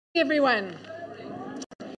Everyone.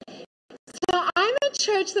 So I'm at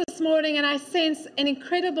church this morning and I sense an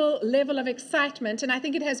incredible level of excitement, and I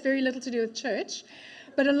think it has very little to do with church,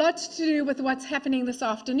 but a lot to do with what's happening this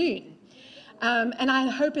afternoon. And I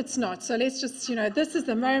hope it's not. So let's just, this is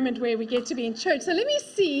the moment where we get to be in church. So let me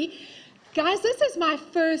see. Guys, this is my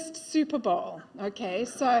first Super Bowl. Okay,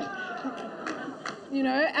 so,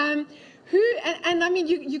 who, and I mean,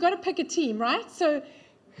 you got to pick a team, right? So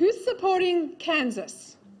who's supporting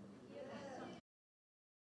Kansas?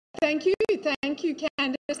 Thank you,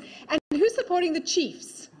 Candace. And who's supporting the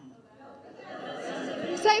Chiefs?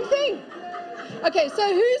 Same thing. Okay,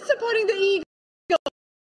 so who's supporting the Eagles?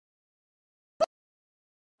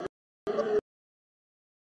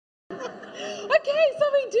 Okay, so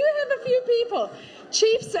we do have a few people.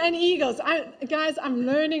 Chiefs and Eagles. Guys, I'm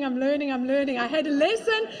learning. I had a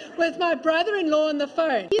lesson with my brother-in-law on the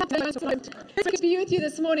phone. Good to be with you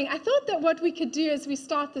this morning. I thought that what we could do as we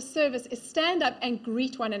start the service is stand up and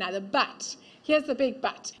greet one another. But here's the big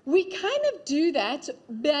but. We kind of do that,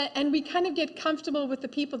 and we kind of get comfortable with the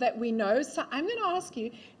people that we know. So I'm going to ask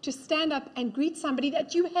you to stand up and greet somebody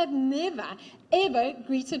that you have never, ever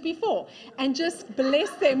greeted before. And just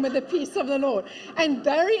bless them with the peace of the Lord. And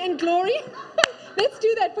Barry and Glory, let's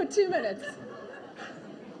do that for 2 minutes.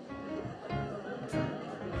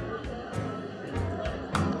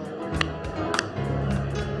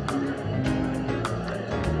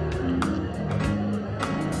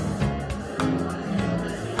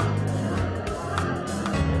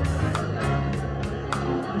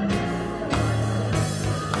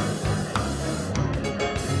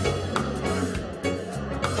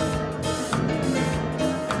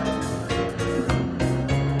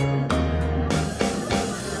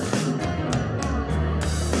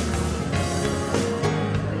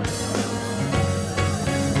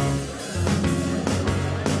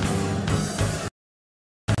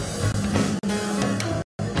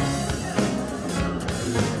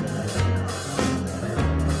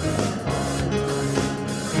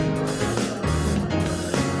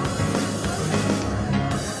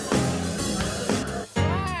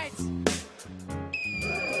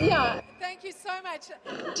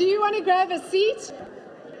 Do you want to grab a seat?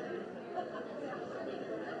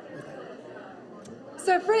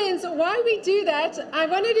 So friends, while we do that, I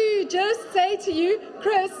wanted to just say to you,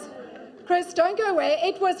 Chris, don't go away.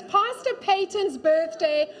 It was Pastor Peyton's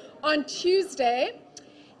birthday on Tuesday.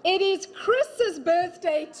 It is Chris's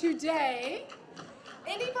birthday today.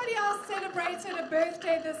 Anybody else celebrated a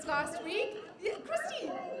birthday this last week? Yeah, Christy,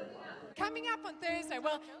 coming up on Thursday.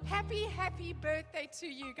 Well, happy birthday to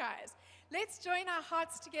you guys. Let's join our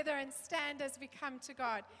hearts together and stand as we come to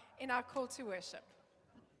God in our call to worship.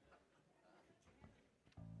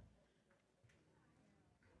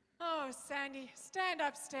 Oh, Sandy, stand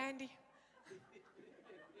up, Sandy.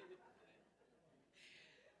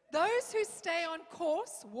 Those who stay on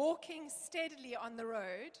course, walking steadily on the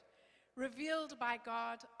road, revealed by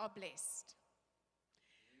God, are blessed.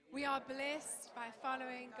 We are blessed by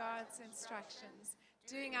following God's instructions,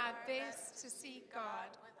 doing our best to seek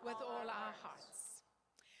God with all our hearts.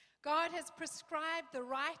 God has prescribed the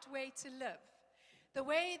right way to live, the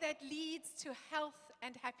way that leads to health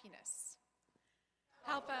and happiness.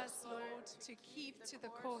 Help us, Lord, to keep to the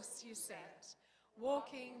course you set,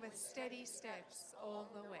 walking with steady steps all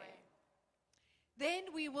the way. Then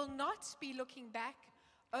we will not be looking back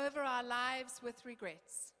over our lives with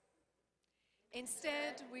regrets.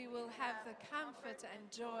 Instead, we will have the comfort and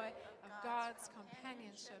joy of God's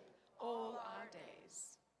companionship all our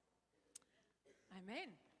days. Amen.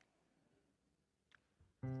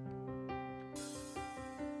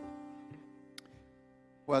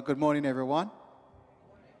 Well, good morning, everyone.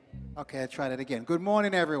 Okay, I'll try that again. Good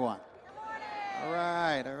morning, everyone. Good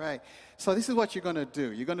morning. All right. So this is what you're going to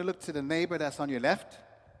do. You're going to look to the neighbor that's on your left.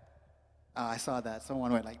 Oh, I saw that.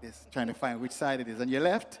 Someone went like this, trying to find which side it is. On your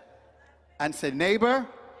left. And say, neighbor.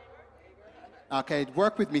 Okay,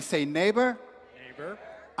 work with me. Say, neighbor. Neighbor.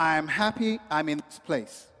 I'm happy I'm in this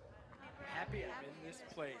place. Happy I'm in this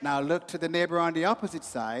place. Now look to the neighbor on the opposite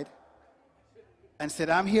side and said,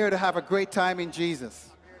 I'm here to have a great time in Jesus.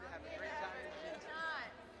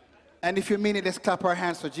 And if you mean it, let's clap our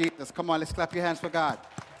hands for Jesus. Come on, let's clap your hands for God.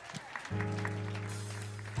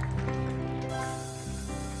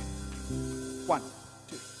 One,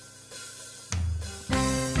 two.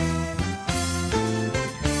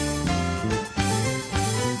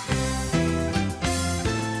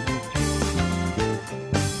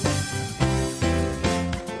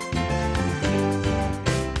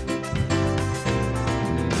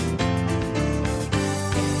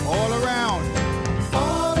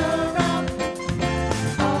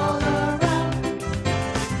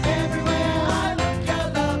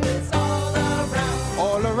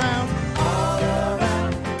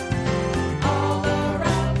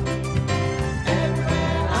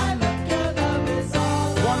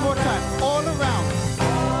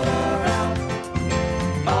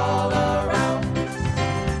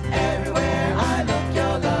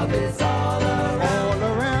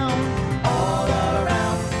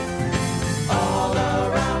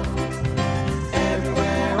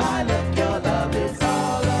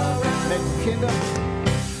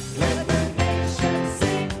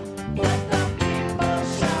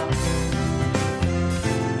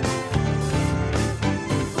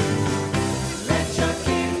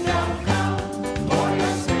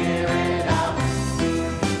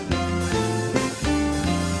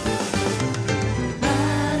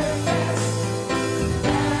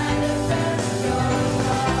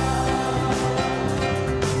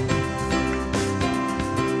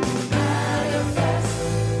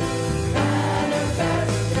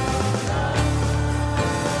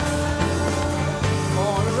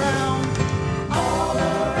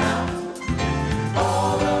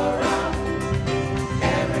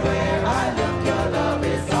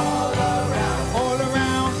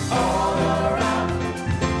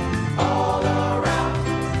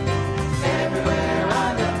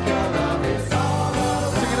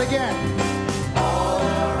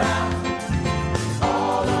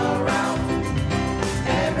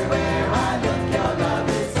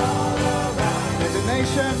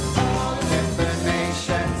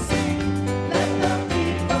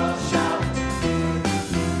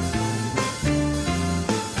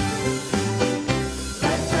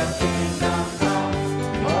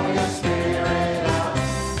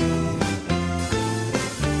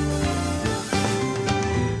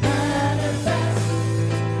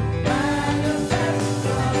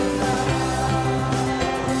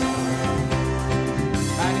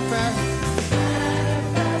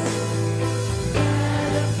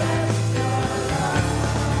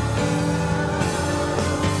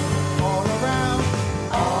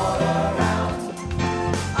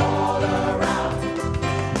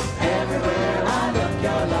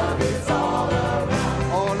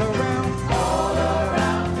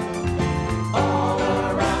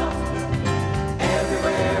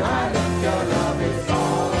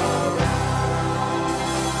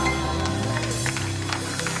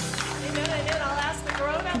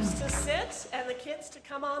 kids to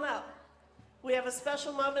come on up. We have a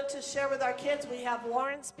special moment to share with our kids. We have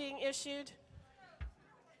warrants being issued.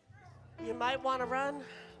 You might want to run.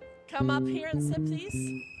 Come up here and sit,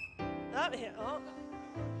 please. Up here. Oh.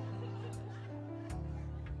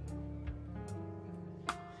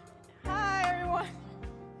 Hi, everyone.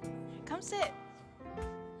 Come sit.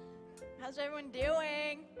 How's everyone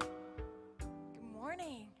doing? Good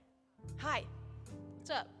morning. Hi. What's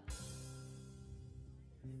up?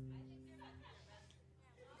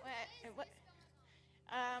 What?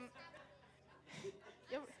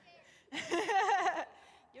 You'll,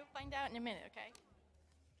 you'll find out in a minute, okay?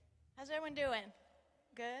 How's everyone doing?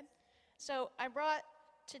 Good? So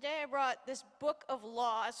today I brought this book of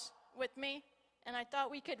laws with me, and I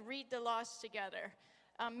thought we could read the laws together.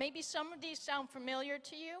 Maybe some of these sound familiar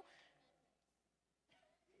to you.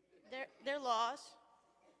 They're laws,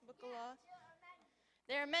 book of laws.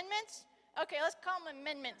 They're amendments? Okay, let's call them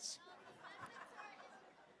amendments.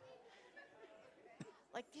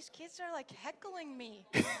 Like, these kids are like heckling me.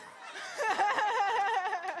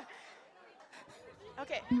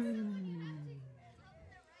 Okay.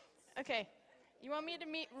 Okay. You want me to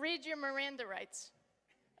read your Miranda rights?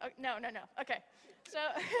 Oh, no. Okay. So,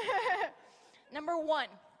 number 1,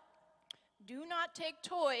 do not take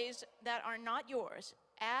toys that are not yours.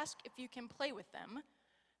 Ask if you can play with them.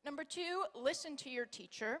 Number 2, listen to your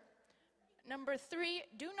teacher. Number 3,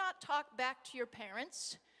 do not talk back to your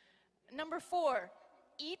parents. Number 4,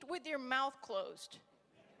 eat with your mouth closed.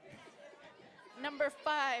 Number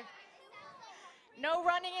 5, no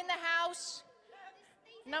running in the house.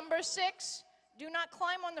 Number 6, do not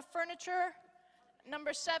climb on the furniture.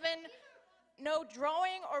 Number 7, no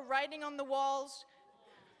drawing or writing on the walls.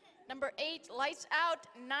 Number 8, lights out,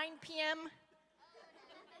 9 p.m.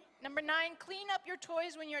 Number 9, clean up your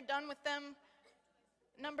toys when you're done with them.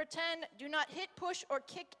 Number 10, do not hit, push, or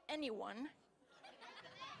kick anyone.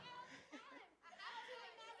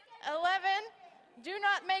 11, do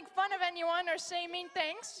not make fun of anyone or say mean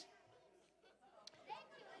things.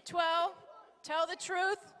 12, tell the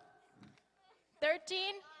truth.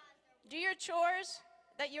 13, do your chores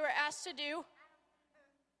that you were asked to do.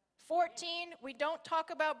 14, we don't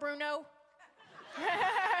talk about Bruno.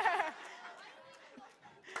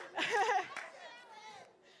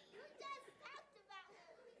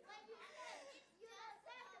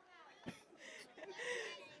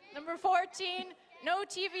 Number 14, no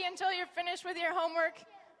TV until you're finished with your homework.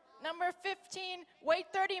 Number 15, wait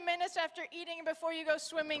 30 minutes after eating before you go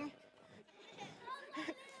swimming.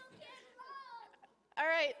 All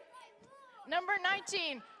right. Number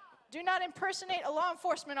 19, do not impersonate a law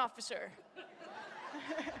enforcement officer.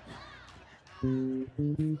 All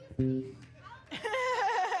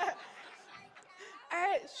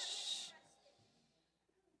right, shh.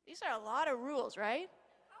 These are a lot of rules, right?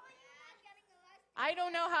 I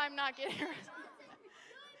don't know how I'm not getting arrested.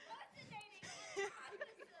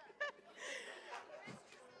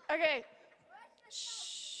 Okay.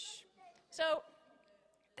 Shh. So,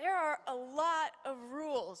 there are a lot of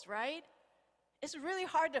rules, right? It's really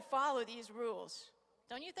hard to follow these rules,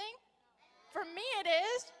 don't you think? For me, it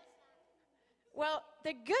is. Well,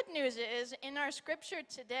 the good news is, in our scripture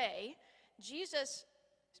today, Jesus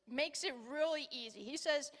makes it really easy. He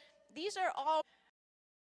says, these are all,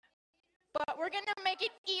 but we're going to make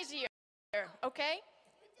it easier, okay?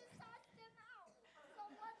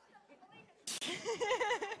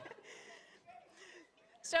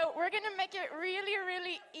 So we're going to make it really,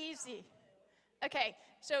 really easy. Okay,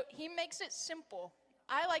 so he makes it simple.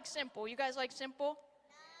 I like simple. You guys like simple?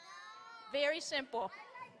 Very simple.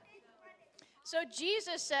 So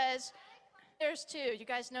Jesus says, there's 2. You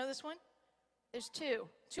guys know this one? There's 2.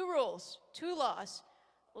 2 rules, 2 laws.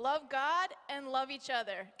 Love God and love each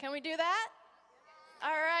other. Can we do that? All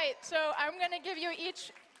right, so I'm going to give you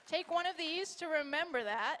each, take one of these to remember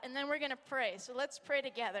that, and then we're going to pray. So let's pray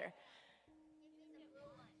together.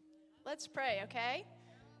 Let's pray, okay?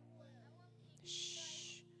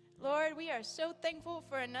 Shh. Lord, we are so thankful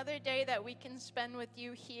for another day that we can spend with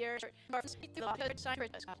you here.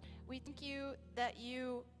 We thank you that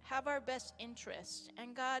you have our best interests.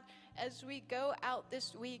 And God, as we go out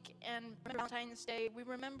this week and Valentine's Day, we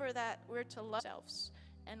remember that we're to love ourselves.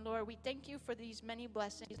 And Lord, we thank you for these many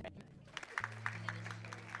blessings.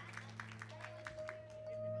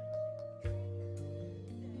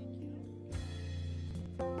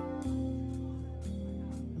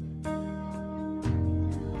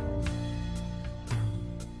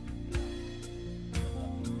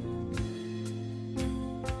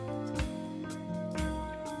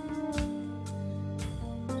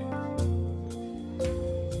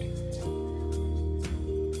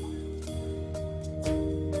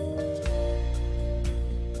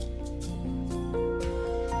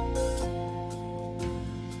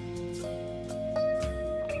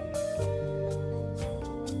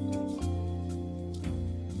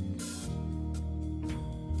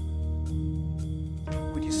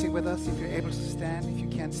 sing with us. If you're able to stand, if you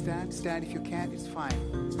can't stand, stand. If you can't, it's fine.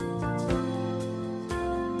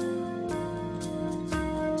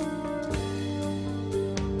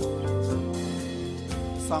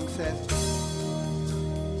 The song says,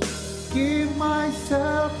 give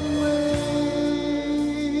myself away.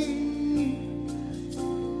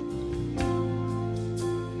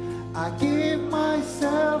 I give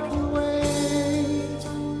myself away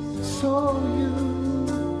so you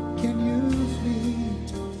can use me.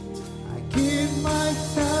 I give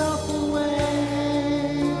myself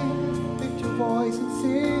away. Lift your voice and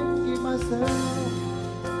sing. Give myself.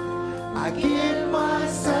 I give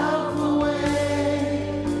myself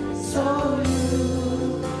away so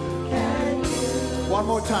you can use. One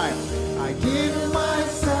more time. I give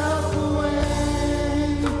myself away.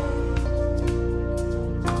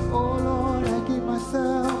 Oh Lord, I give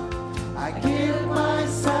myself. I give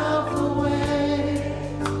myself away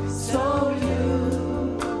so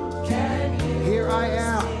you can use. Here I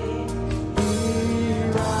am.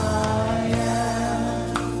 Here I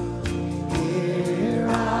am. Here I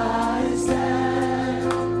stand.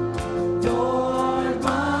 Lord,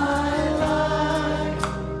 my life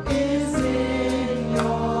is in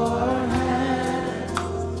your hands.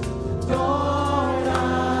 Lord,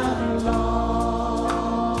 I'm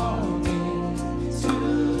longing to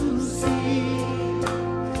see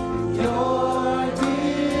your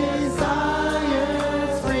desires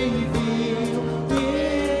revealed in me.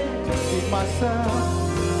 Give myself,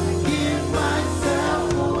 give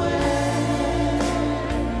myself away.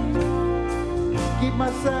 Give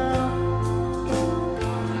myself,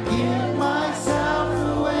 give myself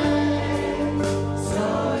away so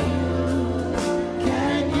you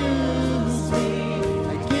can use me. I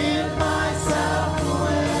give myself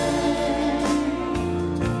away.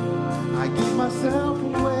 I give myself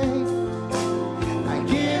away. I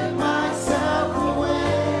give myself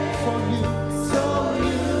away for you so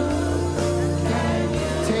you can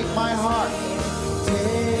use. Take my heart.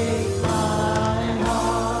 Take my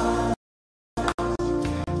heart.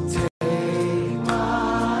 Take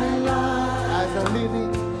my life as a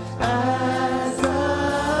living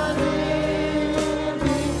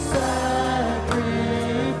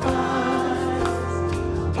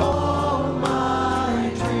sacrifice. All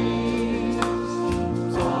my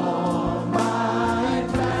dreams, all my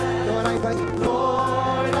plans. Lord, I place,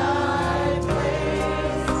 Lord, I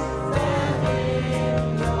place them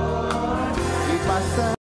in your hands. Give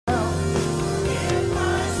myself. Give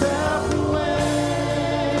myself away.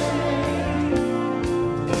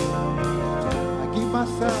 I give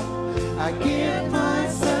myself. I give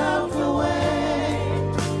myself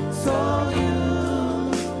away so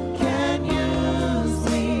you can use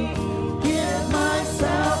me. Give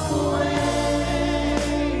myself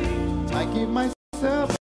away. I give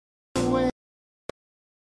myself away.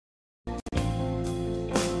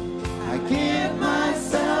 I give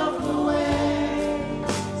myself away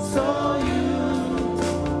so you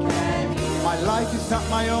can use. My life is not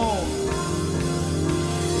my own.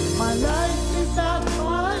 My life is not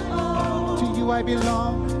my own. To you I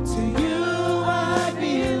belong. To you I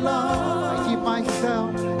belong. I give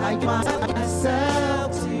myself. I give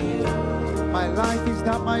myself to you. My life is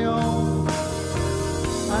not my own.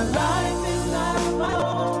 My life is not my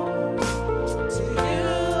own. To you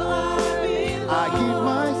I belong. I give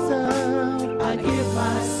myself. I give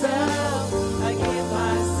myself. I give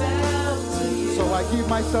myself to you. So I give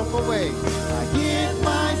myself away. I give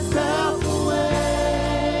myself away.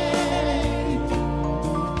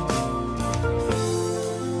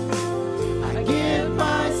 I give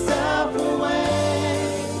myself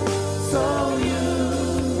away so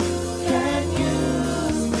you can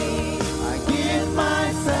use me. I give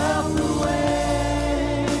myself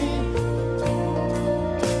away.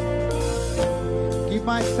 Give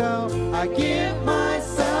myself. I give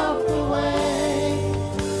myself away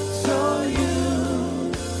so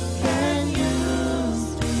you can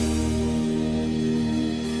use me.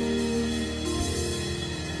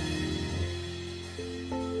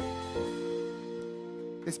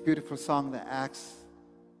 This beautiful song that asks,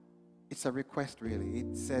 it's a request really.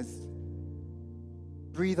 It says,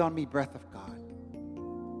 breathe on me, breath of God.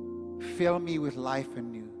 Fill me with life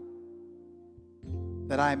anew,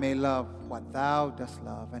 that I may love what thou dost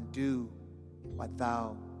love and do what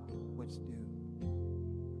thou wouldst do.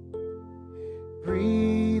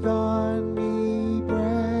 Breathe on me,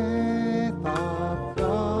 breath of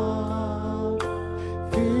God.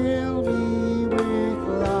 Fill me with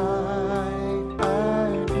life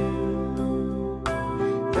anew,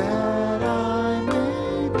 that I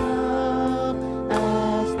may love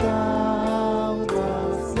as thou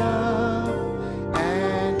dost love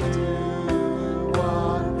and do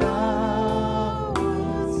what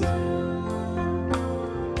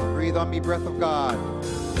on me, breath of God.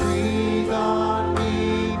 Breathe on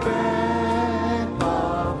me, breath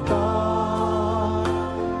of God,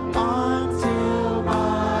 until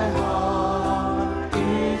my heart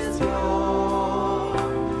is pure,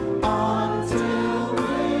 until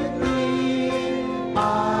with thee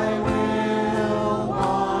I will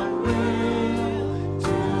one will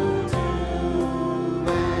to do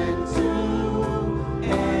and to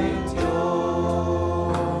endure.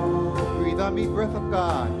 Breathe on me, breath of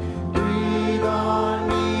God. Breathe on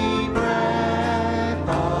me, breath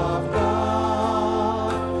of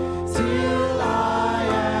God, till I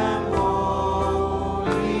am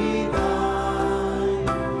wholly thine,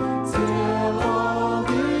 till all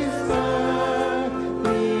this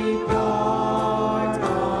earthly part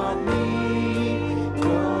of me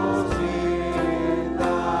glows with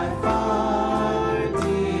thy fire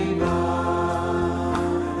divine.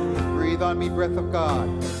 Breathe on me, breath of God.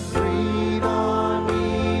 Breathe on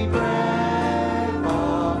me, breath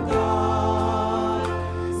of God,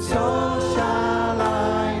 so shall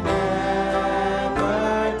I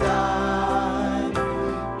never die,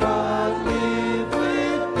 but live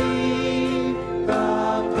with thee, the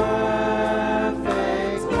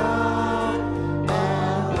perfect God,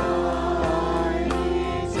 and thine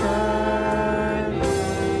eternity.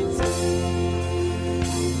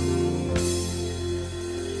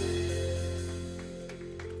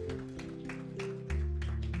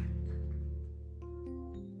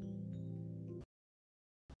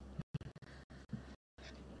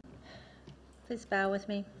 Please bow with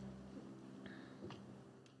me.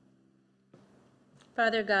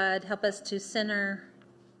 Father God, help us to center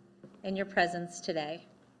in your presence today.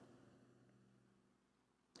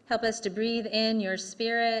 Help us to breathe in your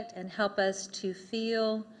spirit and help us to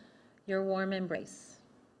feel your warm embrace.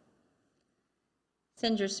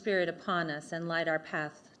 Send your spirit upon us and light our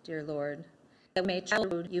path, dear Lord, that we may travel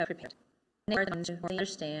the road you have prepared. Enable us to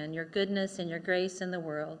understand your goodness and your grace in the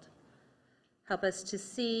world. Help us to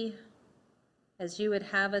see as you would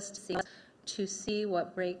have us to see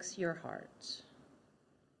what breaks your heart.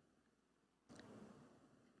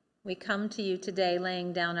 We come to you today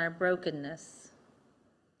laying down our brokenness,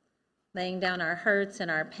 laying down our hurts and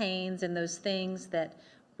our pains and those things that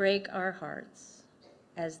break our hearts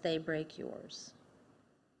as they break yours.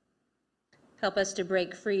 Help us to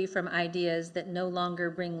break free from ideas that no longer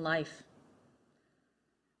bring life,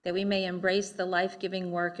 that we may embrace the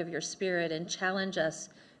life-giving work of your Spirit and challenge us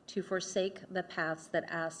to forsake the paths that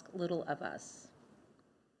ask little of us.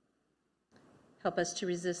 Help us to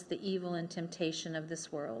resist the evil and temptation of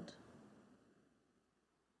this world,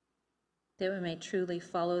 that we may truly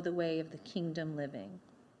follow the way of the kingdom living.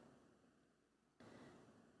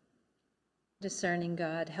 Discerning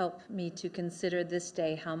God, help me to consider this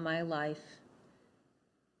day how my life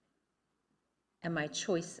and my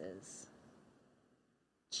choices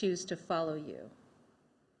choose to follow you.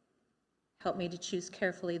 Help me to choose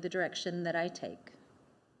carefully the direction that I take.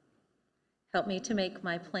 Help me to make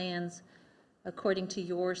my plans according to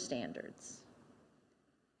your standards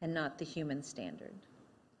and not the human standard.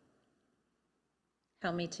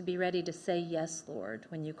 Help me to be ready to say yes, Lord,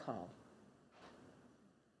 when you call.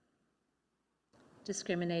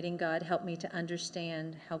 Discriminating God, help me to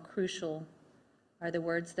understand how crucial are the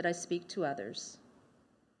words that I speak to others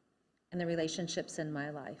and the relationships in my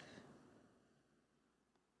life.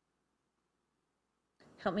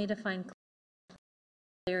 Help me to find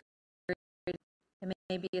clarity, and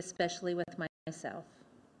maybe especially with myself.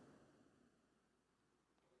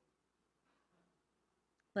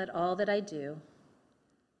 Let all that I do,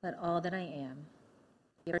 let all that I am,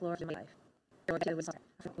 be Lord of my life. Lord, who is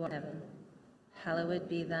in heaven, hallowed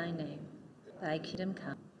be thy name. Thy kingdom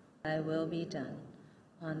come, thy will be done,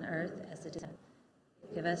 on earth as it is in heaven.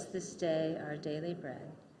 Give us this day our daily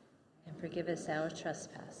bread, and forgive us our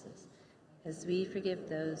trespasses, as we forgive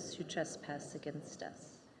those who trespass against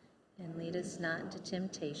us. And lead us not into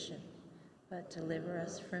temptation, but deliver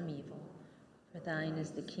us from evil. For thine is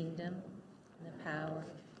the kingdom, and the power,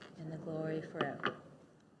 and the glory forever.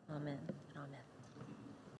 Amen and amen.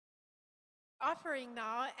 Offering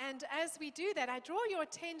now, and as we do that, I draw your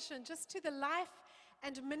attention just to the life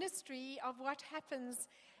and ministry of what happens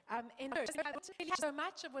in church. So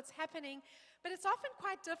much of what's happening, but it's often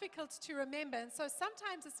quite difficult to remember, and so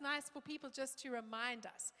sometimes it's nice for people just to remind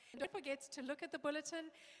us. Don't forget to look at the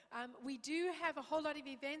bulletin. We do have a whole lot of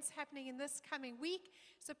events happening in this coming week,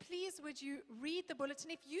 so please would you read the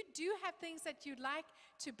bulletin. If you do have things that you'd like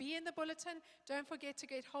to be in the bulletin, don't forget to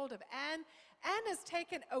get hold of Anne. Anne has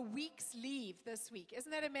taken a week's leave this week.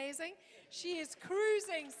 Isn't that amazing? She is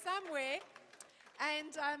cruising somewhere.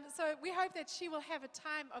 And so we hope that she will have a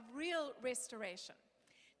time of real restoration.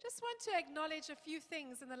 just want to acknowledge a few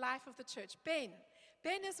things in the life of the church. Ben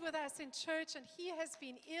is with us in church, and he has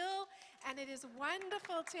been ill, and it is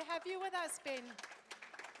wonderful to have you with us, Ben.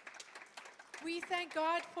 We thank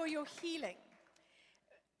God for your healing.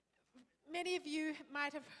 Many of you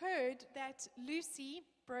might have heard that Lucy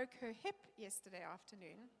broke her hip yesterday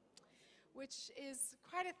afternoon, which is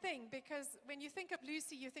quite a thing, because when you think of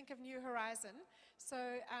Lucy, you think of New Horizon. So,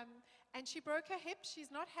 and she broke her hip. She's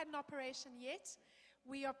not had an operation yet.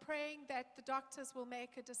 We are praying that the doctors will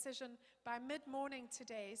make a decision by mid-morning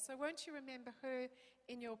today. So won't you remember her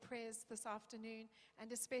in your prayers this afternoon,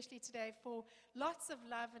 and especially today, for lots of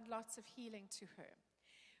love and lots of healing to her.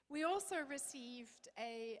 We also received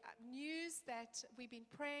a news that we've been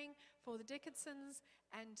praying for the Dickinsons,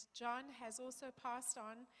 and John has also passed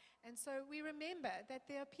on. And so we remember that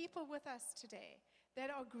there are people with us today that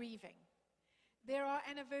are grieving. There are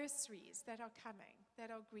anniversaries that are coming, that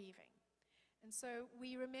are grieving. And so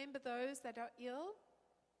we remember those that are ill,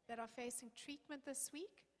 that are facing treatment this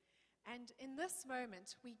week. And in this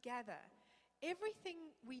moment, we gather everything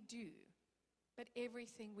we do, but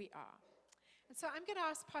everything we are. And so I'm going to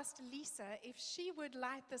ask Pastor Lisa if she would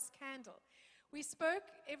light this candle. We spoke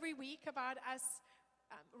every week about us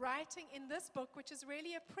writing in this book, which is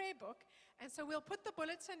really a prayer book. And so we'll put the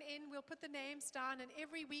bulletin in, we'll put the names down, and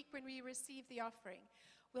every week when we receive the offering,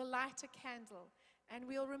 we'll light a candle. And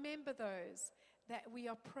we'll remember those that we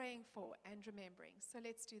are praying for and remembering. So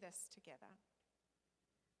let's do this together.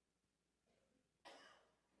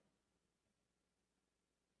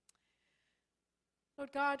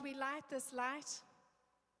 Lord God, we light this light,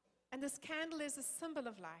 and this candle is a symbol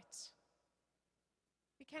of light.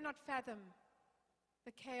 We cannot fathom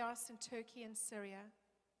the chaos in Turkey and Syria,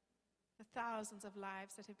 the thousands of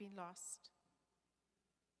lives that have been lost,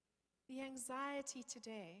 the anxiety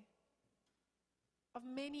today of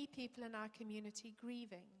many people in our community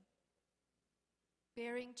grieving,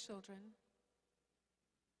 bearing children,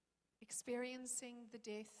 experiencing the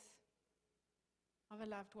death of a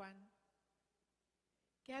loved one,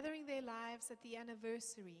 gathering their lives at the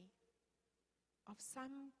anniversary of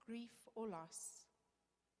some grief or loss.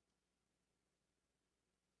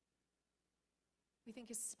 We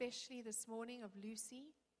think especially this morning of Lucy,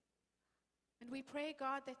 and we pray,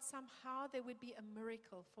 God, that somehow there would be a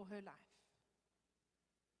miracle for her life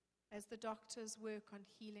as the doctors work on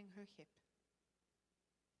healing her hip.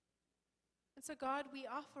 And so, God, we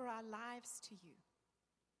offer our lives to you,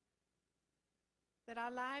 that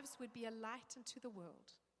our lives would be a light into the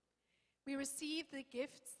world. We receive the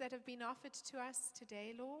gifts that have been offered to us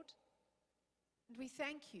today, Lord, and we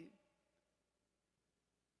thank you.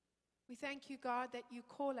 We thank you, God, that you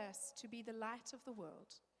call us to be the light of the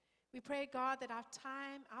world. We pray, God, that our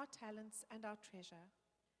time, our talents, and our treasure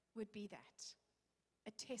would be that,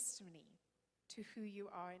 a testimony to who you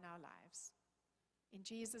are in our lives. In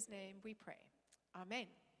Jesus' name we pray. Amen.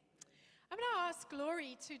 I'm going to ask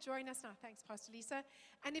Glory to join us now. Thanks, Pastor Lisa.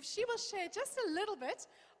 And if she will share just a little bit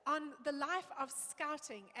on the life of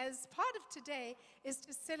scouting, as part of today is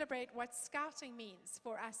to celebrate what scouting means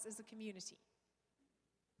for us as a community.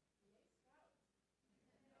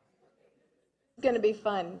 It's going to be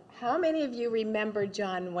fun. How many of you remember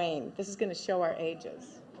John Wayne? This is going to show our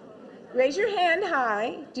ages. Raise your hand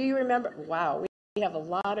high. Do you remember? Wow, we have a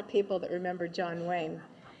lot of people that remember John Wayne.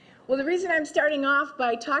 Well, the reason I'm starting off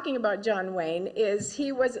by talking about John Wayne is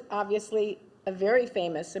he was obviously a very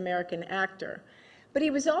famous American actor, but he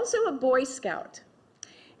was also a Boy Scout,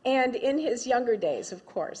 and in his younger days, of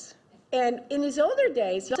course. And in his older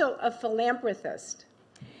days, he was also a philanthropist.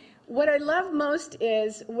 What I love most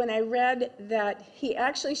is when I read that he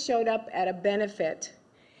actually showed up at a benefit,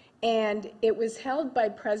 and it was held by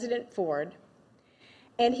President Ford,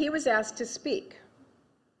 and he was asked to speak.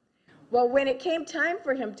 Well, when it came time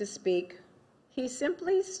for him to speak, he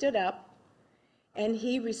simply stood up and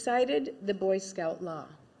he recited the Boy Scout law,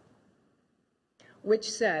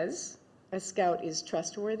 which says a scout is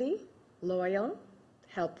trustworthy, loyal,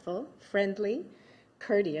 helpful, friendly,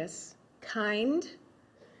 courteous, kind,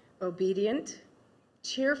 obedient,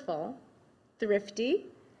 cheerful, thrifty,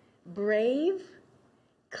 brave,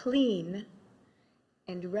 clean,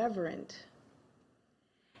 and reverent.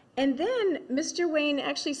 And then Mr. Wayne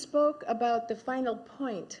actually spoke about the final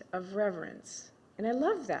point of reverence. And I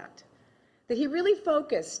love that he really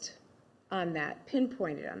focused on that,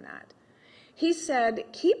 pinpointed on that. He said,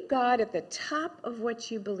 keep God at the top of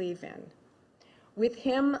what you believe in. With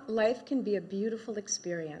him, life can be a beautiful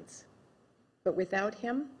experience. But without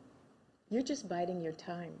him, you're just biding your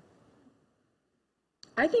time.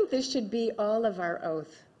 I think this should be all of our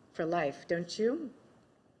oath for life, don't you?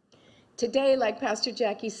 Today, like Pastor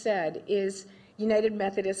Jackie said, is United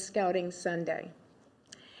Methodist Scouting Sunday.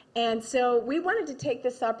 And so we wanted to take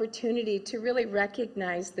this opportunity to really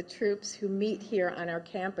recognize the troops who meet here on our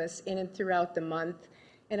campus in and throughout the month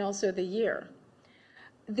and also the year.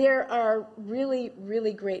 There are really,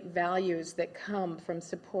 really great values that come from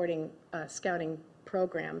supporting scouting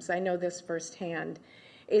programs. I know this firsthand.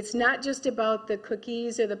 It's not just about the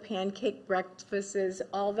cookies or the pancake breakfasts,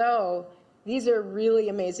 although these are really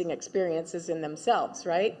amazing experiences in themselves,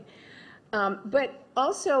 right? But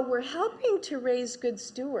also, we're helping to raise good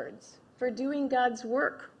stewards for doing God's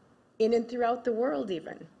work in and throughout the world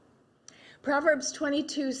even. Proverbs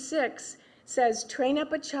 22:6 says, "Train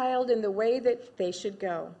up a child in the way that they should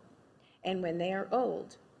go, and when they are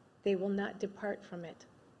old, they will not depart from it."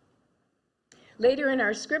 Later in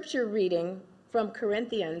our scripture reading from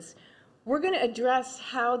Corinthians, we're going to address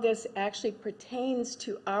how this actually pertains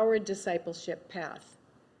to our discipleship path.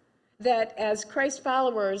 That as Christ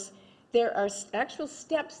followers, there are actual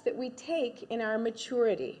steps that we take in our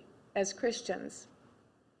maturity as Christians.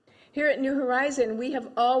 Here at New Horizon, we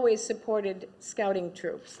have always supported scouting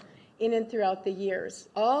troops in and throughout the years,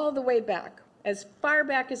 all the way back, as far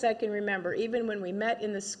back as I can remember. Even when we met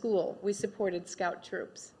in the school, we supported scout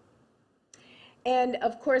troops. And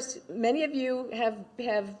of course, many of you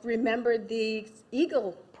have remembered the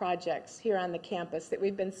Eagle projects here on the campus that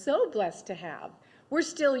we've been so blessed to have. We're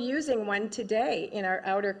still using one today in our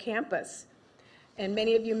outer campus. And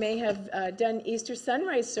many of you may have done Easter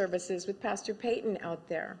sunrise services with Pastor Peyton out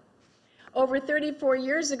there. Over 34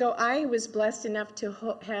 years ago, I was blessed enough to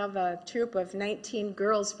have a troop of 19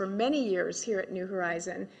 girls for many years here at New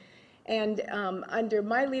Horizon. And under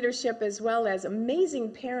my leadership, as well as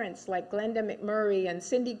amazing parents like Glenda McMurray and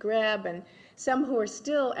Cindy Grebb, and some who are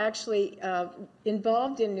still actually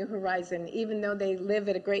involved in New Horizon, even though they live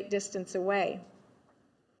at a great distance away.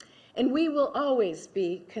 And we will always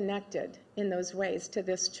be connected in those ways to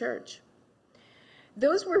this church.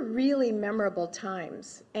 Those were really memorable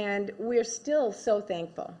times, and we're still so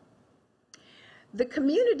thankful. The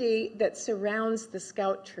community that surrounds the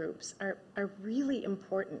scout troops are really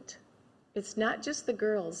important. It's not just the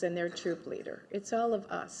girls and their troop leader. It's all of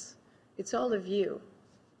us. It's all of you.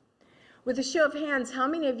 With a show of hands, how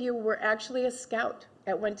many of you were actually a scout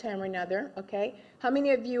at one time or another? Okay. How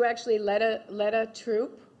many of you actually led a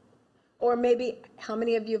troop? Or maybe how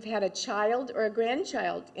many of you have had a child or a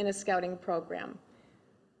grandchild in a scouting program?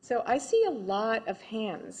 So I see a lot of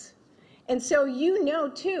hands. And so you know,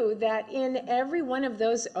 too, that in every one of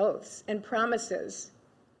those oaths and promises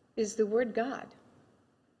is the word God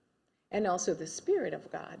and also the Spirit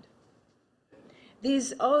of God.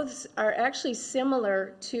 These oaths are actually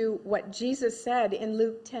similar to what Jesus said in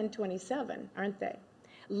Luke 10:27, aren't they?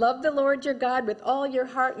 Love the Lord your God with all your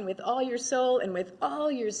heart and with all your soul and with all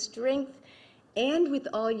your strength and with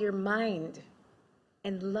all your mind,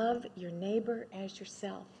 and love your neighbor as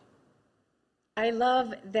yourself. I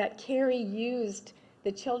love that Carrie used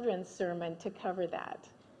the children's sermon to cover that.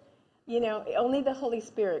 You know, only the Holy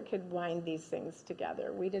Spirit could wind these things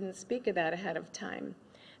together. We didn't speak of that ahead of time.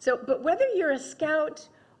 So, but whether you're a scout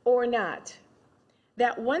or not,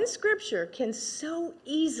 that one scripture can so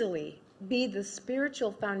easily be the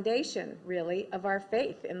spiritual foundation, really, of our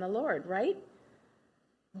faith in the Lord, right?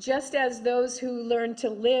 Just as those who learn to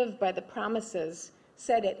live by the promises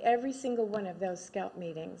said at every single one of those scout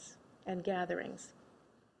meetings and gatherings.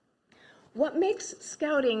 What makes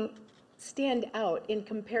scouting stand out in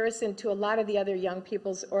comparison to a lot of the other young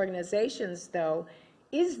people's organizations, though,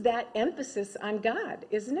 is that emphasis on God,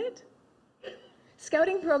 isn't it?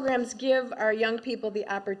 Scouting programs give our young people the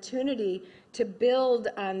opportunity to build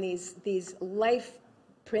on these life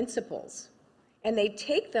principles, and they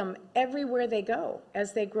take them everywhere they go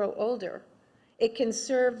as they grow older. It can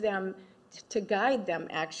serve them to guide them,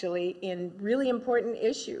 actually, in really important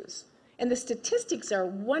issues. And the statistics are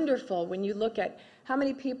wonderful when you look at how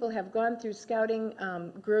many people have gone through scouting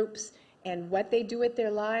groups and what they do with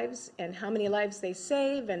their lives and how many lives they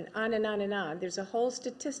save, and on and on and on. There's a whole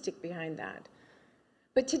statistic behind that.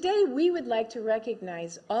 But today we would like to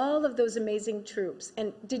recognize all of those amazing troops.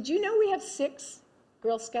 And did you know we have 6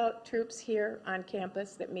 Girl Scout troops here on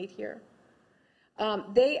campus that meet here?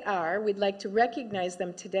 We'd like to recognize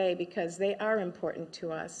them today because they are important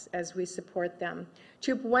to us as we support them.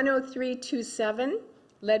 Troop 10327,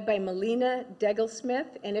 led by Melina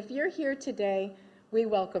Degglesmith. And if you're here today, we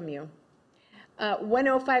welcome you.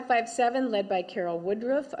 10557, led by Carol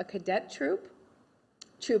Woodruff, a cadet troop.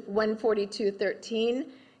 Troop 14213,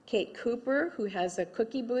 Kate Cooper, who has a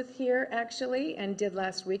cookie booth here, actually, and did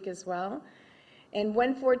last week as well. And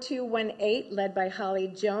 14218, led by Holly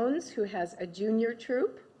Jones, who has a junior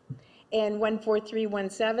troop. and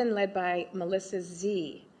 14317 led by Melissa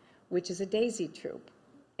Z, which is a daisy troop,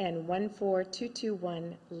 and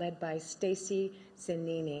 14221 led by Stacy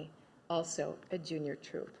Zanini, also a junior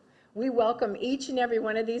troop. We welcome each and every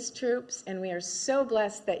one of these troops, and we are so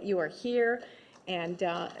blessed that you are here, and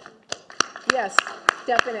yes,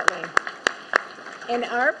 definitely. And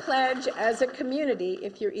our pledge as a community,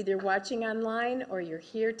 if you're either watching online or you're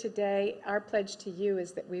here today, our pledge to you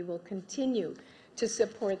is that we will continue to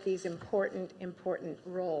support these important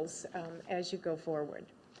roles as you go forward.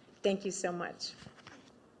 Thank you so much.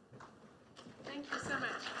 Thank you so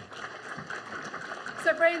much.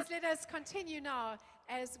 So, friends, let us continue now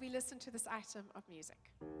as we listen to this item of music.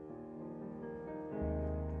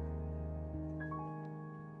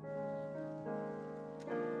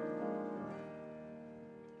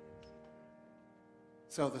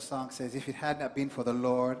 So the song says, if it had not been for the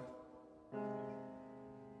Lord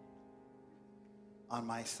on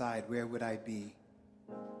my side, where would I be?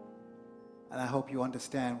 And I hope you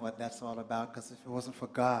understand what that's all about, because if it wasn't for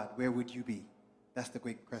God, where would you be? That's the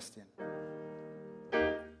great question.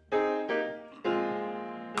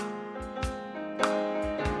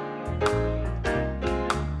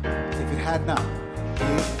 If it had not,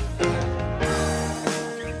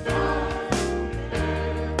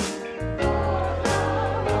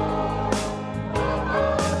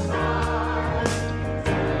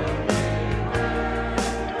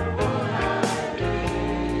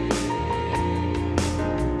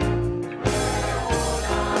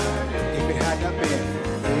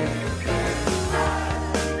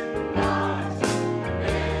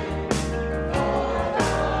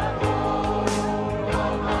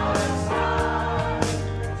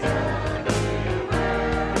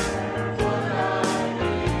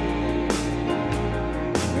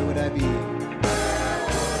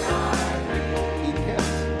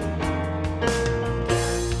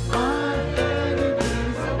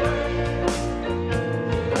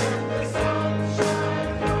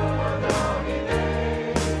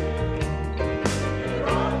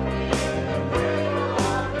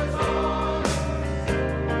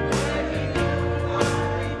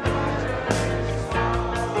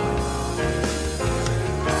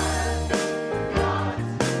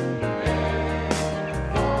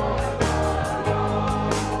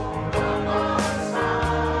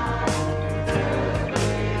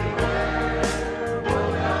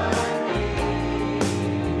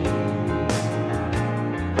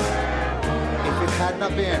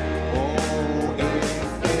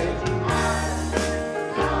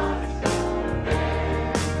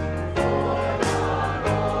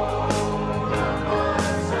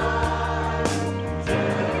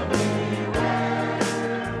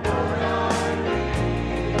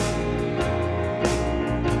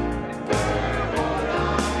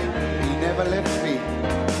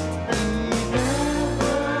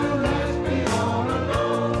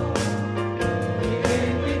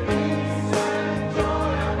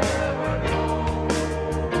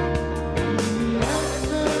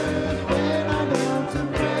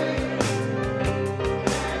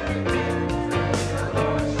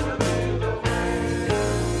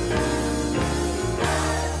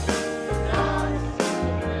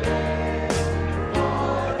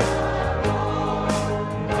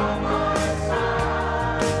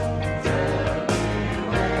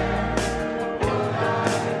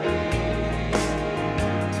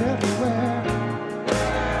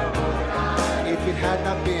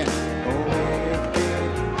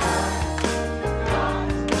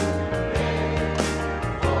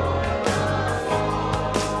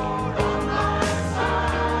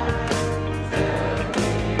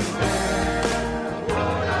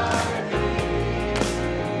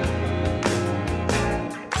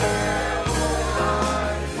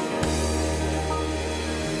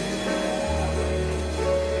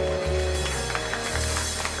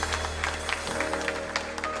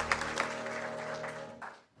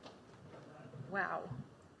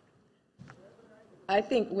 I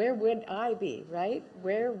think, where would I be, right?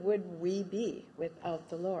 Where would we be without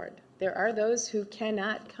the Lord? There are those who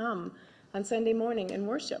cannot come on Sunday morning and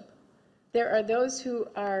worship. There are those who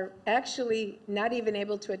are actually not even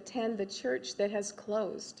able to attend the church that has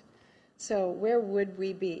closed. So where would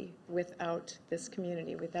we be without this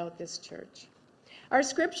community, without this church? Our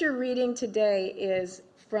scripture reading today is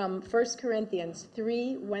from 1 Corinthians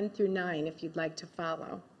 3, 1 through 9, if you'd like to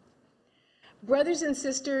follow. Brothers and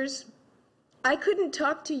sisters, I couldn't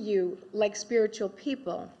talk to you like spiritual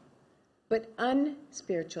people, but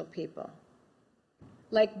unspiritual people,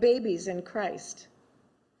 like babies in Christ.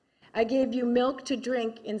 I gave you milk to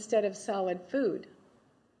drink instead of solid food,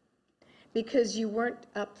 because you weren't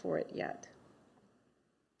up for it yet.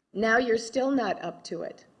 Now you're still not up to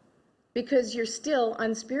it because you're still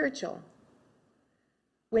unspiritual.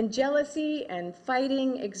 When jealousy and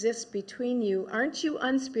fighting exist between you, aren't you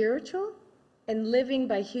unspiritual and living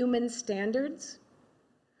by human standards?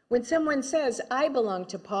 When someone says, I belong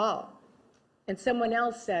to Paul, and someone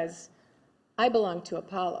else says, I belong to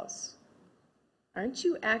Apollos, aren't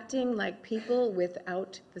you acting like people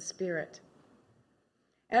without the Spirit?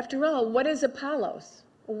 After all, what is Apollos?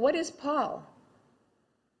 What is Paul?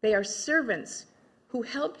 They are servants who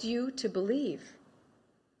helped you to believe.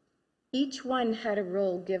 Each one had a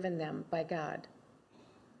role given them by God.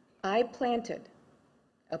 I planted,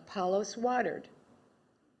 Apollos watered,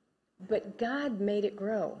 but God made it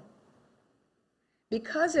grow.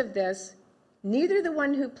 Because of this, neither the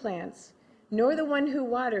one who plants nor the one who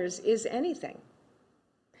waters is anything,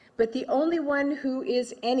 but the only one who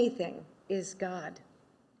is anything is God,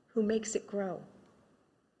 who makes it grow.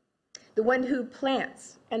 The one who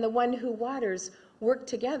plants and the one who waters work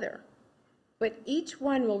together, but each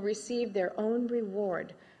one will receive their own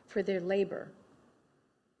reward for their labor.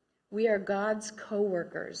 We are God's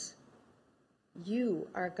co-workers. You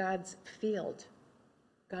are God's field,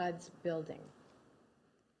 God's building.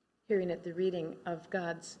 Hearing at the reading of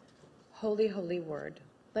God's holy, holy word,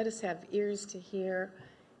 let us have ears to hear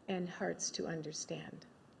and hearts to understand.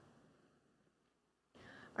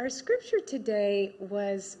 Our scripture today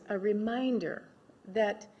was a reminder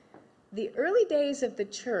that the early days of the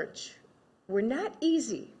church were not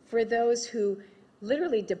easy for those who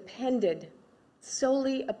literally depended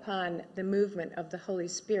solely upon the movement of the Holy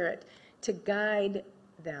Spirit to guide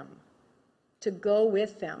them, to go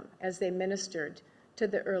with them as they ministered to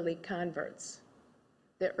the early converts,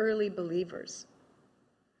 the early believers.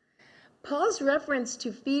 Paul's reference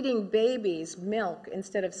to feeding babies milk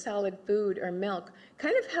instead of solid food or milk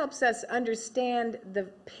kind of helps us understand the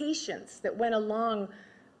patience that went along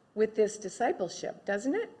with this discipleship,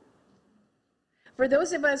 doesn't it? For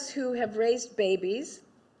those of us who have raised babies,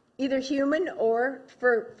 either human or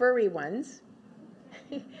furry ones,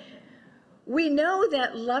 we know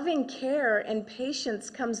that loving care and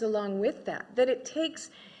patience comes along with that it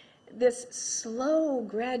takes this slow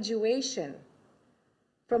graduation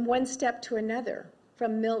from one step to another,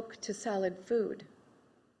 from milk to solid food.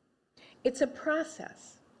 It's a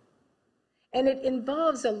process, and it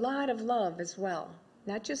involves a lot of love as well,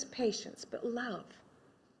 not just patience, but love.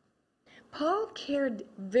 Paul cared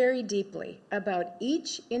very deeply about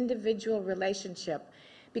each individual relationship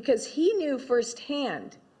because he knew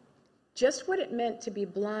firsthand just what it meant to be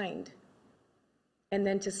blind and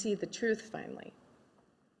then to see the truth finally.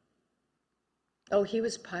 Oh, he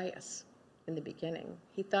was pious in the beginning.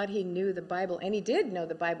 He thought he knew the Bible, and he did know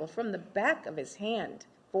the Bible from the back of his hand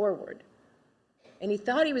forward. And he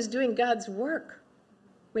thought he was doing God's work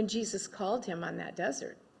when Jesus called him on that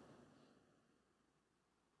desert.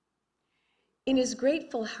 In his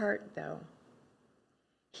grateful heart, though,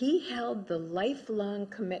 he held the lifelong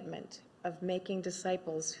commitment of making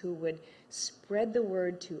disciples who would spread the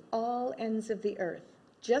word to all ends of the earth,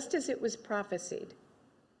 just as it was prophesied.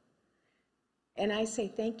 And I say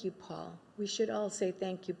thank you, Paul. We should all say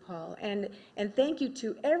thank you, Paul. And thank you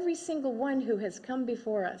to every single one who has come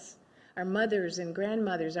before us, our mothers and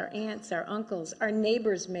grandmothers, our aunts, our uncles, our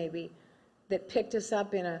neighbors maybe, that picked us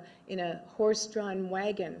up in a horse-drawn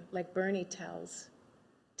wagon, like Bernie tells,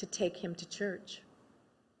 to take him to church.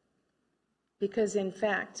 Because in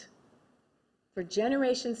fact, for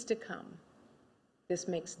generations to come, this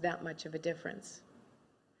makes that much of a difference.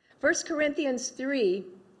 1 Corinthians 3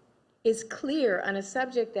 is clear on a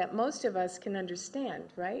subject that most of us can understand,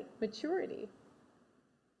 right? Maturity.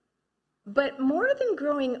 But more than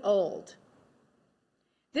growing old,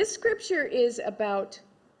 this scripture is about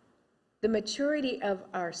the maturity of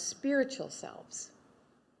our spiritual selves,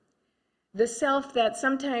 the self that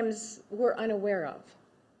sometimes we're unaware of.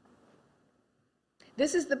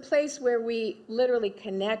 This is the place where we literally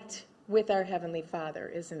connect with our Heavenly Father,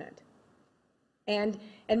 isn't it? And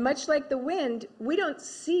much like the wind, we don't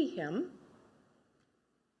see him.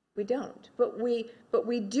 We don't. But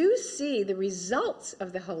we do see the results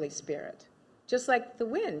of the Holy Spirit. Just like the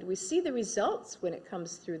wind, we see the results when it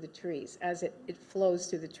comes through the trees, as it flows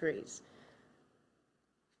through the trees.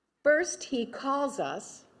 First, he calls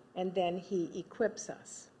us, and then he equips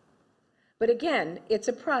us. But again, it's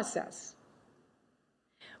a process.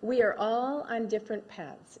 We are all on different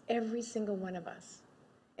paths, every single one of us.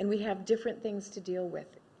 And we have different things to deal with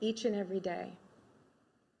each and every day.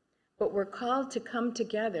 But we're called to come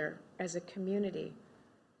together as a community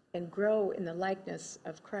and grow in the likeness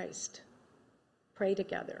of Christ. Pray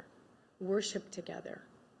together, worship together,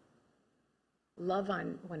 love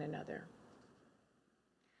on one another.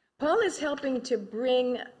 Paul is helping to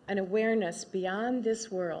bring an awareness beyond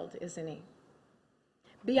this world, isn't he?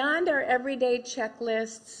 Beyond our everyday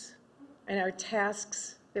checklists and our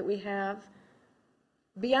tasks that we have,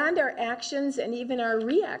 beyond our actions and even our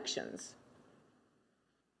reactions.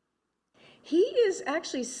 He is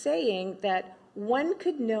actually saying that one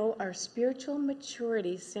could know our spiritual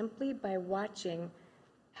maturity simply by watching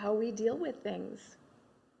how we deal with things,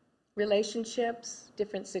 relationships,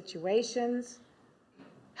 different situations,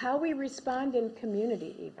 how we respond in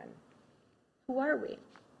community even. Who are we?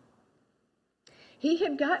 He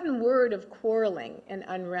had gotten word of quarreling and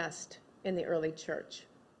unrest in the early church.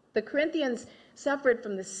 The Corinthians suffered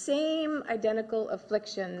from the same identical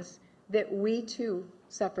afflictions that we too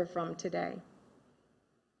suffer from today.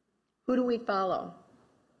 Who do we follow?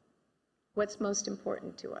 What's most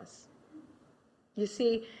important to us? You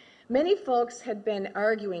see, many folks had been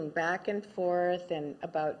arguing back and forth and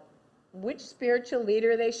about which spiritual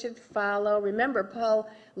leader they should follow. Remember, Paul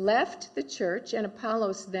left the church, and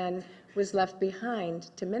Apollos then was left behind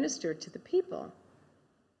to minister to the people.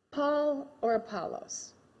 Paul or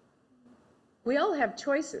Apollos? We all have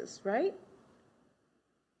choices, right?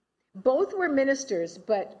 Both were ministers,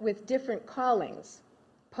 but with different callings.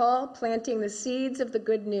 Paul planting the seeds of the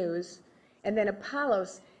good news, and then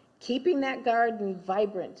Apollos keeping that garden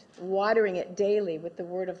vibrant, watering it daily with the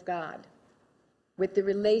Word of God, with the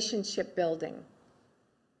relationship building.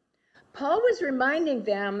 Paul was reminding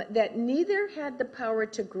them that neither had the power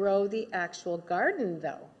to grow the actual garden,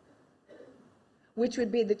 though, which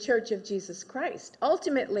would be the Church of Jesus Christ,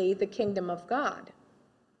 ultimately the kingdom of God.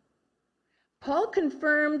 Paul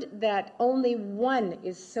confirmed that only one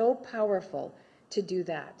is so powerful to do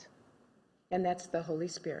that, and that's the Holy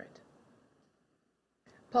Spirit.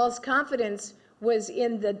 Paul's confidence was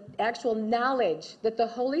in the actual knowledge that the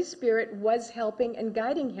Holy Spirit was helping and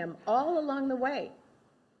guiding him all along the way.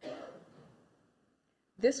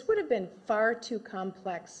 This would have been far too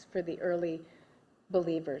complex for the early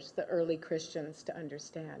believers, the early Christians, to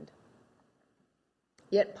understand.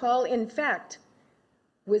 Yet Paul, in fact,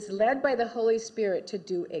 was led by the Holy Spirit to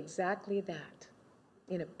do exactly that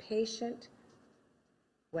in a patient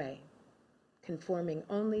way, conforming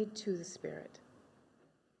only to the Spirit.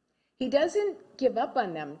 He doesn't give up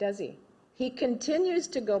on them, does he? He continues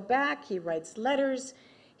to go back. He writes letters.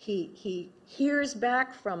 He hears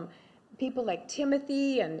back from people like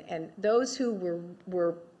Timothy and those who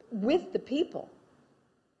were with the people.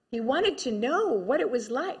 He wanted to know what it was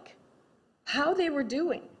like, how they were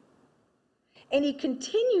doing. And he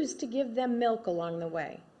continues to give them milk along the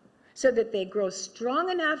way so that they grow strong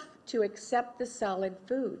enough to accept the solid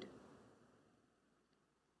food,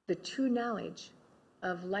 the true knowledge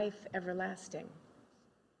of life everlasting.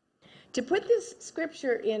 To put this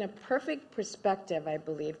scripture in a perfect perspective, I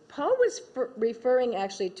believe, Paul was referring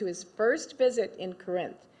actually to his first visit in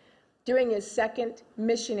Corinth during his second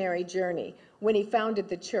missionary journey when he founded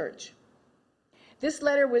the church. This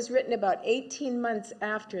letter was written about 18 months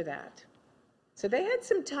after that. So they had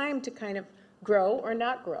some time to kind of grow or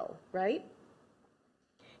not grow, right?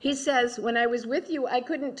 He says, when I was with you, I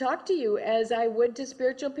couldn't talk to you as I would to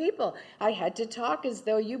spiritual people. I had to talk as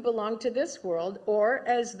though you belonged to this world or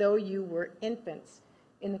as though you were infants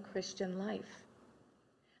in the Christian life.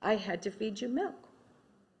 I had to feed you milk,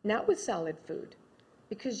 not with solid food,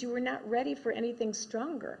 because you were not ready for anything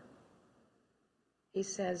stronger. He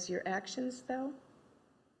says, your actions, though,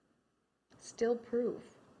 still prove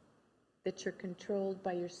that you're controlled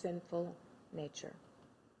by your sinful nature.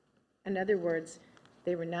 In other words,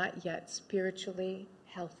 they were not yet spiritually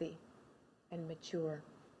healthy and mature.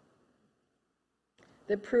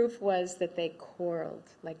 The proof was that they quarreled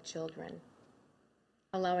like children,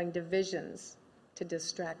 allowing divisions to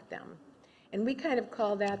distract them. And we kind of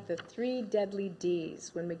call that the 3 deadly D's.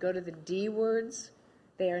 When we go to the D words,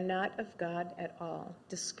 they are not of God at all.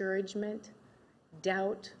 Discouragement,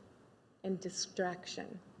 doubt, and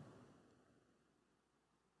distraction.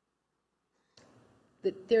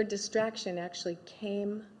 Their distraction actually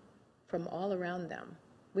came from all around them.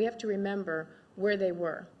 We have to remember where they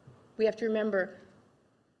were. We have to remember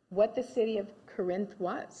what the city of Corinth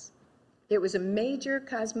was. It was a major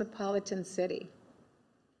cosmopolitan city,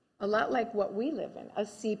 a lot like what we live in, a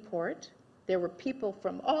seaport. There were people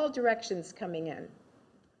from all directions coming in,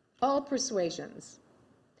 all persuasions.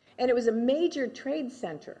 And it was a major trade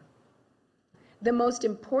center, the most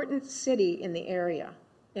important city in the area,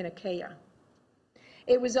 in Achaia.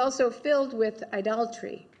 It was also filled with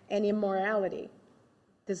idolatry and immorality.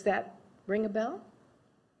 Does that ring a bell?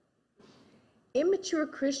 Immature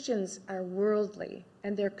Christians are worldly,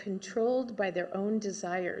 and they're controlled by their own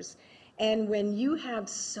desires. And when you have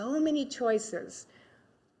so many choices,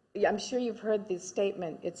 I'm sure you've heard the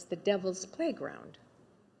statement, it's the devil's playground.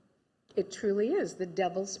 It truly is the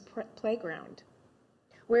devil's playground.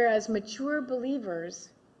 Whereas mature believers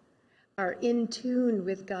are in tune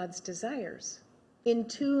with God's desires, in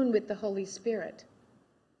tune with the Holy Spirit.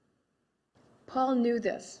 Paul knew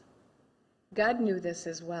this. God knew this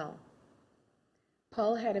as well.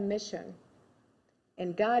 Paul had a mission,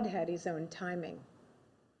 and God had his own timing.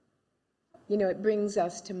 You know, it brings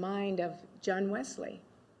us to mind of John Wesley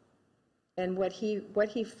and what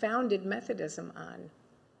he founded Methodism on.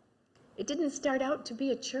 It didn't start out to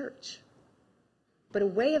be a church, but a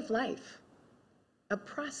way of life, a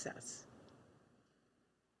process.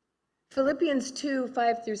 Philippians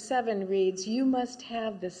 2:5-7 reads, "You must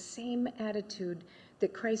have the same attitude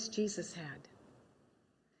that Christ Jesus had.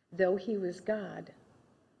 Though he was God,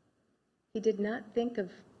 he did not think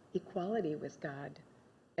of equality with God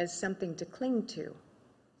as something to cling to.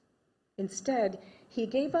 Instead, he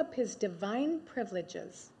gave up his divine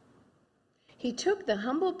privileges. He took the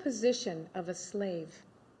humble position of a slave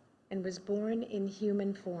and was born in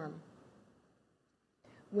human form.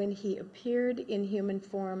 When he appeared in human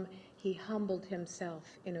form, he humbled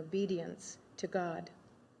himself in obedience to God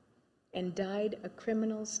and died a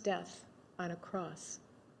criminal's death on a cross.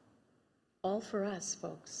 All for us,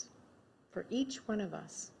 folks, for each one of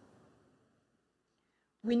us.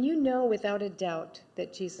 When you know without a doubt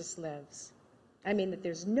that Jesus lives, I mean that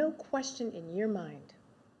there's no question in your mind,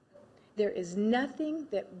 there is nothing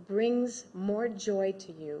that brings more joy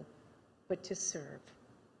to you but to serve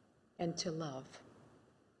and to love.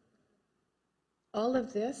 All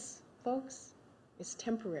of this, folks, is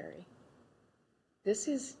temporary. This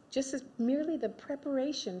is just merely the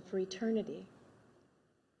preparation for eternity.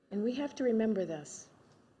 And we have to remember this,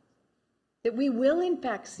 that we will in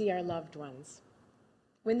fact see our loved ones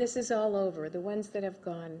when this is all over, the ones that have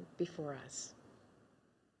gone before us.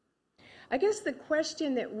 I guess the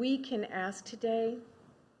question that we can ask today,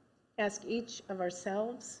 ask each of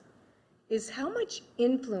ourselves, is how much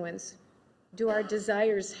influence do our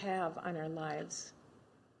desires have on our lives?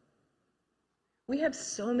 We have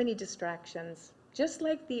so many distractions, just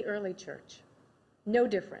like the early church, no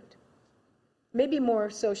different. Maybe more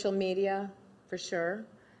social media, for sure,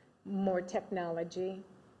 more technology,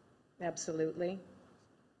 absolutely.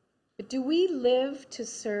 But do we live to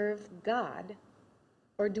serve God,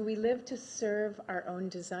 or do we live to serve our own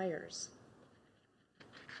desires?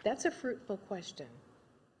 That's a fruitful question.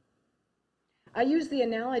 I use the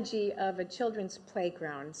analogy of a children's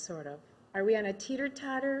playground, sort of. Are we on a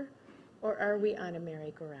teeter-totter, or are we on a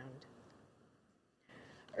merry-go-round?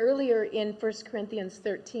 Earlier in 1 Corinthians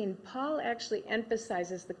 13, Paul actually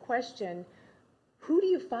emphasizes the question, who do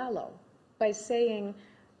you follow? By saying,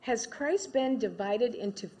 has Christ been divided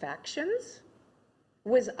into factions?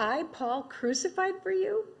 Was I, Paul, crucified for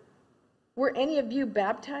you? Were any of you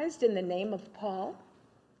baptized in the name of Paul?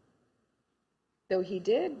 Though he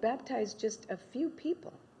did baptize just a few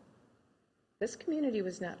people. This community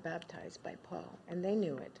was not baptized by Paul, and they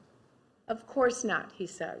knew it. Of course not, he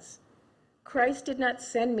says. Christ did not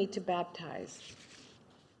send me to baptize,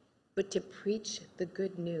 but to preach the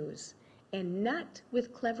good news, and not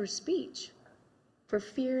with clever speech, for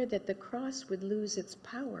fear that the cross would lose its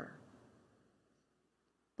power.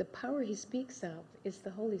 The power he speaks of is the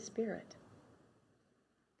Holy Spirit.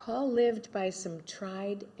 Paul lived by some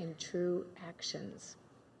tried and true actions.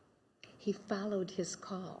 He followed his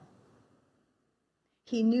call.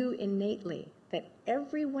 He knew innately that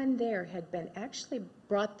everyone there had been actually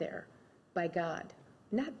brought there by God,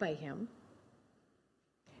 not by him.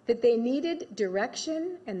 That they needed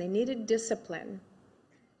direction and they needed discipline.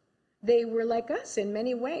 They were like us in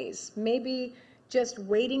many ways, maybe just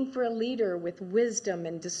waiting for a leader with wisdom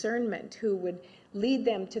and discernment who would lead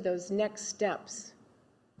them to those next steps.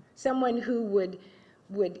 Someone who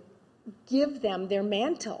would give them their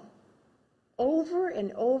mantle over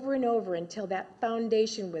and over and over until that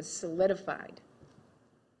foundation was solidified.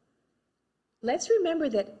 Let's remember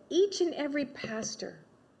that each and every pastor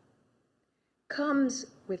comes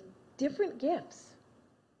with different gifts,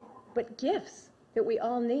 but gifts that we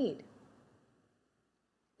all need.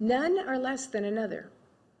 None are less than another.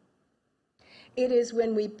 It is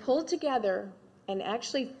when we pull together and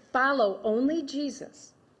actually follow only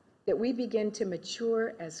Jesus that we begin to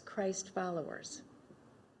mature as Christ followers.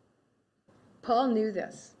 Paul knew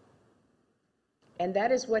this, and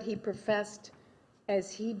that is what he professed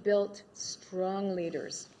as he built strong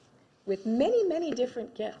leaders with many, many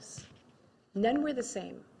different gifts. None were the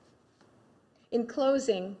same. In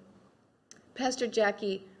closing, Pastor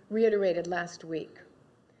Jackie reiterated last week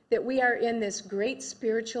that we are in this great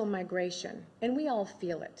spiritual migration, and we all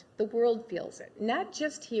feel it. The world feels it, not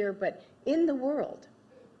just here, but in the world.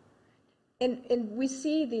 And we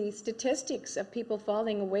see the statistics of people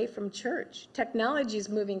falling away from church. Technology is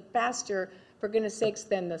moving faster, for goodness sakes,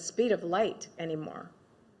 than the speed of light anymore.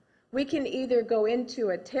 We can either go into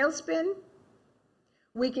a tailspin,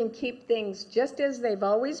 we can keep things just as they've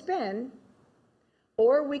always been,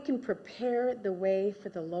 or we can prepare the way for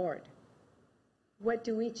the Lord. What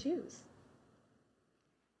do we choose?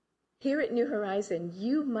 Here at New Horizon,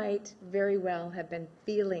 you might very well have been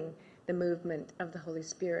feeling the movement of the Holy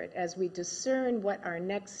Spirit as we discern what our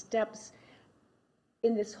next steps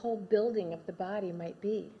in this whole building of the body might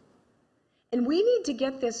be. And we need to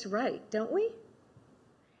get this right, don't we?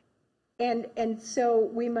 And so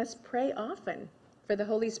we must pray often for the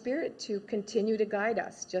Holy Spirit to continue to guide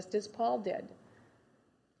us, just as Paul did.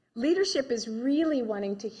 Leadership is really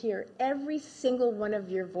wanting to hear every single one of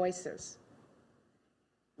your voices.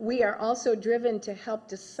 We are also driven to help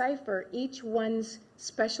decipher each one's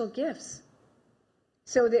special gifts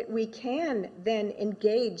so that we can then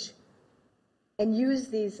engage and use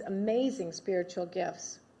these amazing spiritual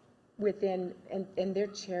gifts within, and they're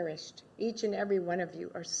cherished. Each and every one of you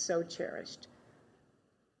are so cherished,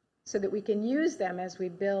 so that we can use them as we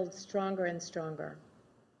build stronger and stronger.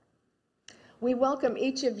 We welcome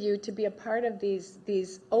each of you to be a part of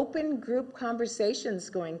these open group conversations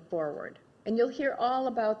going forward, and you'll hear all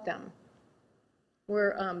about them.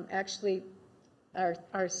 We're actually,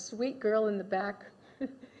 our sweet girl in the back,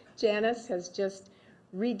 Janice, has just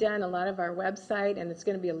redone a lot of our website, and it's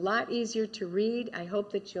going to be a lot easier to read. I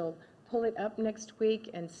hope that you'll pull it up next week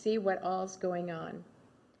and see what all's going on,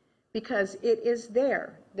 because it is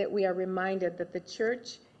there that we are reminded that the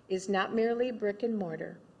church is not merely brick and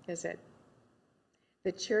mortar, is it?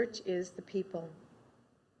 The church is the people,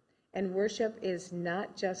 and worship is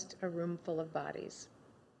not just a room full of bodies.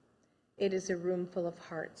 It is a room full of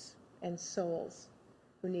hearts and souls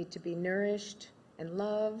who need to be nourished and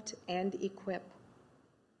loved and equipped.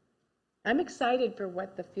 I'm excited for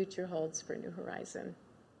what the future holds for New Horizon,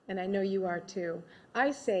 and I know you are too. I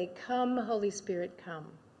say, come, Holy Spirit, come.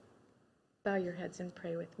 Bow your heads and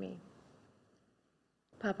pray with me.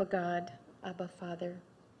 Papa God, Abba Father,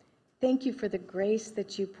 thank you for the grace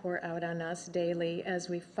that you pour out on us daily as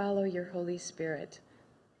we follow your Holy Spirit.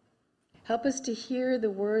 Help us to hear the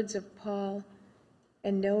words of Paul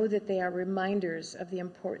and know that they are reminders of the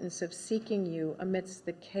importance of seeking you amidst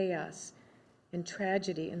the chaos and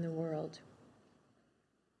tragedy in the world,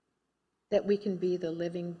 that we can be the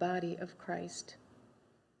living body of Christ,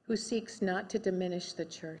 who seeks not to diminish the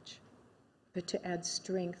church, but to add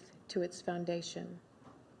strength to its foundation.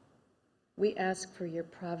 We ask for your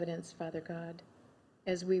providence, Father God,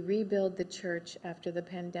 as we rebuild the church after the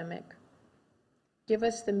pandemic. Give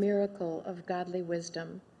us the miracle of godly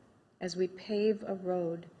wisdom as we pave a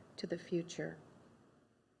road to the future,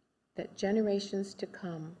 that generations to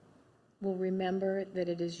come will remember that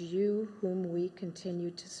it is you whom we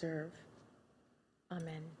continue to serve.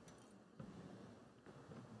 Amen.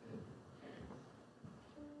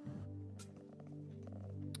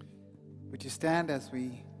 Would you stand as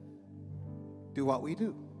we do what we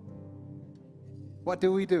do? What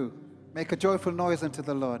do we do? Make a joyful noise unto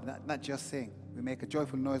the Lord, not just sing. We make a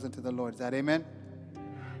joyful noise unto the Lord. Is that amen?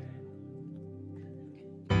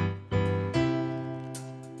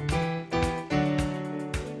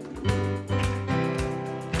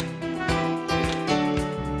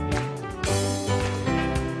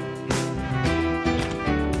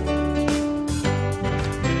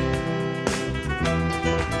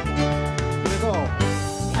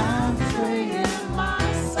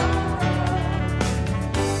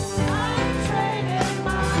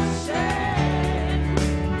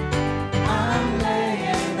 I'm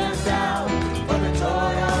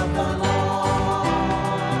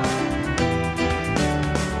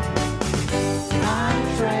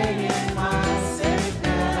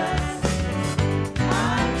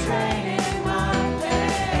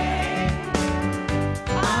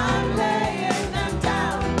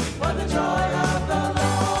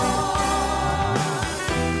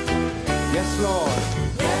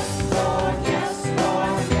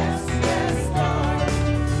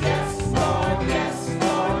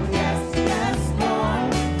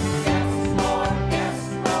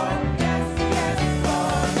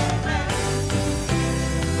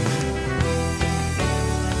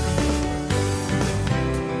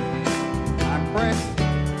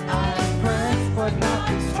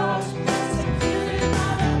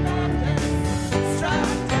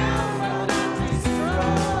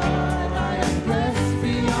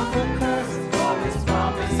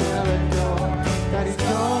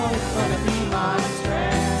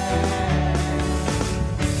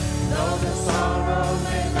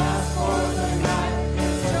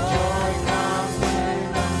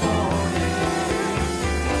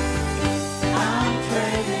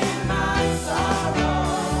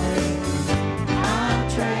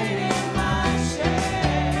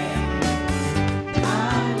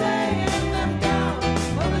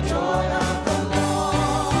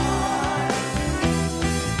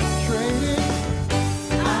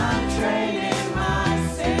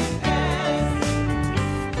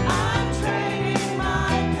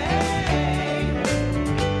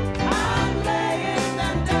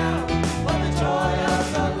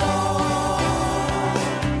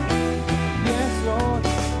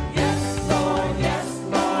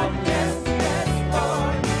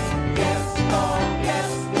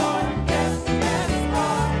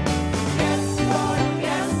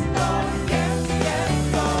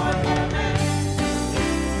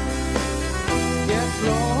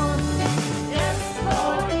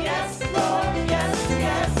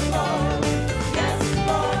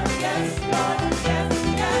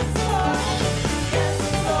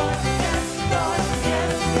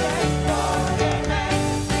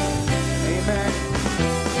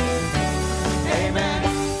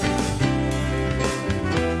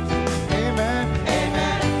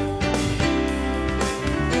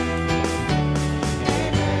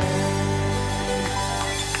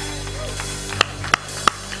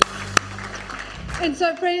And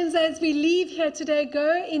so, friends, as we leave here today,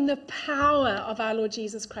 go in the power of our Lord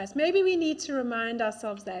Jesus Christ. Maybe we need to remind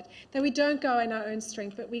ourselves that we don't go in our own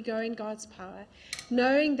strength, but we go in God's power,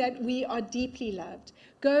 knowing that we are deeply loved.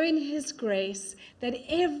 Go in His grace, that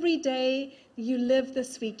every day you live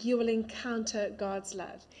this week, you will encounter God's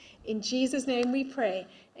love. In Jesus' name we pray.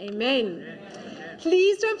 Amen.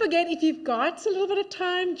 Please don't forget, if you've got a little bit of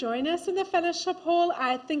time, join us in the fellowship hall.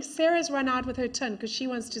 I think Sarah's run out with her tin because she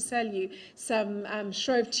wants to sell you some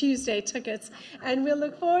Shrove Tuesday tickets. And we'll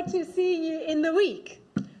look forward to seeing you in the week.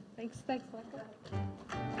 Thanks, Michael.